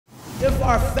if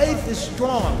our faith is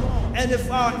strong, and if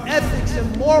our ethics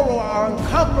and moral are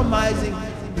uncompromising,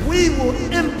 we will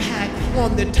impact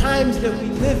on the times that we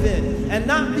live in and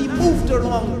not be moved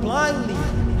along blindly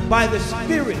by the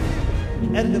spirit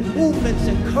and the movements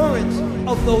and currents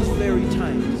of those very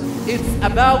times. It's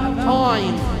about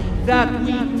time that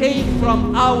we take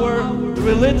from our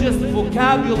religious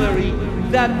vocabulary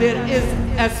that there is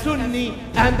a Sunni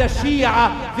and a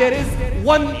Shia. There is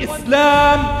one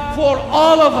Islam for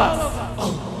all of us.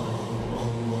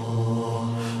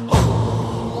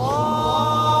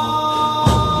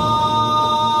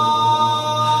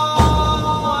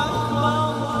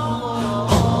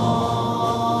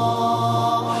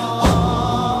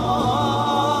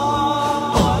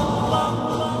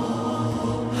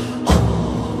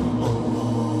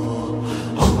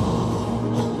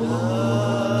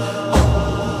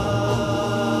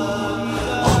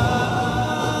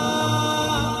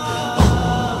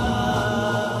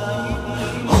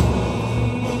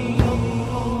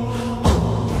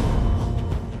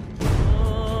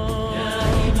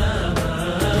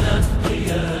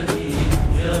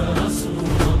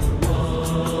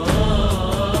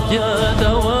 يا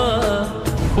دواء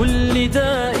كل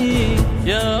دائي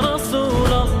يا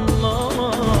رسول الله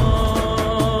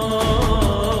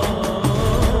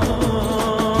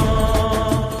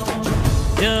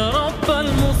يا رب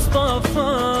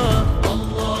المصطفى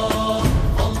الله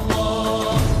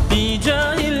الله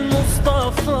بجاه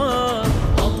المصطفى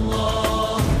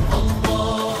الله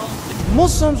الله.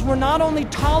 Muslims were not only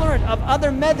tolerant of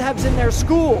other madhabs in their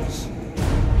schools,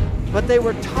 but they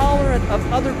were tolerant of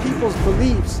other people's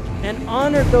beliefs and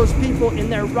honored those people in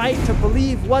their right to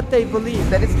believe what they believe.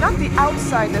 That it's not the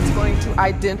outside that's going to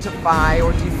identify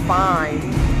or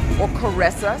define or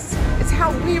caress us. It's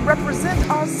how we represent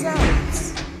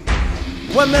ourselves.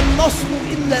 وَمَا النَّصْرُ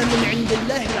إِلَّا مِنْ عِنْدِ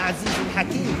اللَّهِ الْعَزِيزِ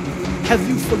الْحَكِيمِ. Have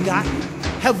you forgotten?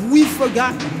 Have we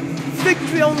forgotten?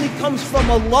 Victory only comes from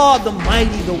Allah, the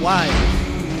mighty, the wise.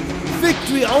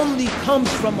 Victory only comes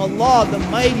from Allah, the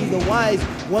mighty, the wise.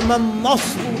 وَمَا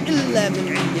النَّصْرُ إِلَّا مِنْ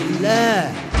عِنْدِ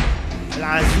اللَّهِ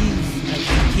الْعَزِيزِ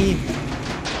الْحَكِيمِ.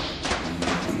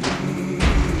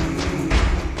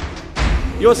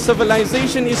 Your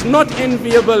civilization is not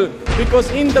enviable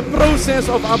because in the process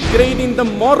of upgrading the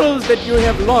morals that you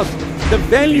have lost, the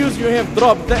values you have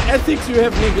dropped, the ethics you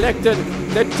have neglected,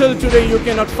 that till today you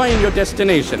cannot find your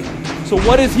destination. So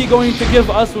what is He going to give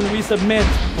us when we submit,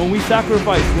 when we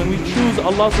sacrifice, when we choose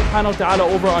Allah subhanahu wa ta'ala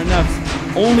over our nafs?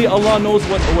 Only Allah knows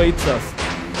what awaits us.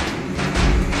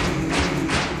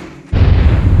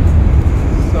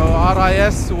 So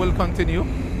RIS will continue,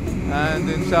 and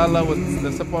inshallah with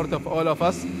the support of all of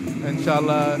us,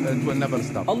 inshallah it will never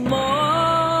stop.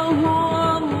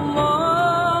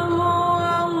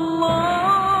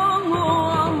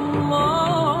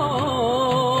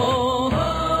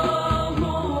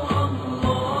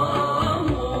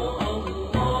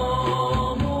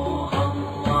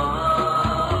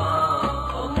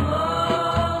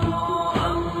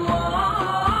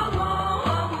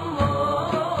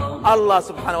 Allah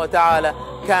subhanahu wa ta'ala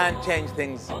can change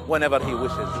things whenever He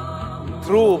wishes.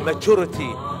 True maturity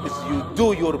is you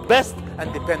do your best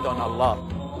and depend on Allah.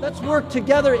 Let's work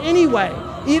together anyway.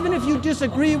 Even if you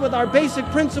disagree with our basic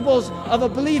principles of a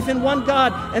belief in one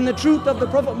God and the truth of the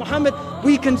Prophet Muhammad,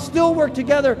 we can still work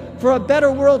together for a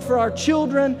better world for our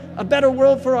children, a better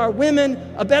world for our women,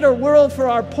 a better world for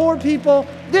our poor people.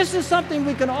 This is something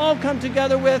we can all come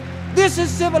together with. This is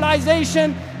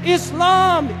civilization.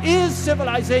 Islam is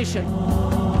civilization.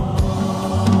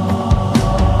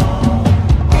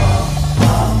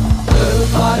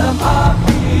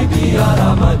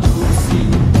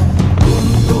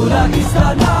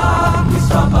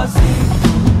 Islam masih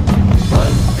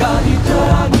berkali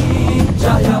terangi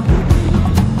jaya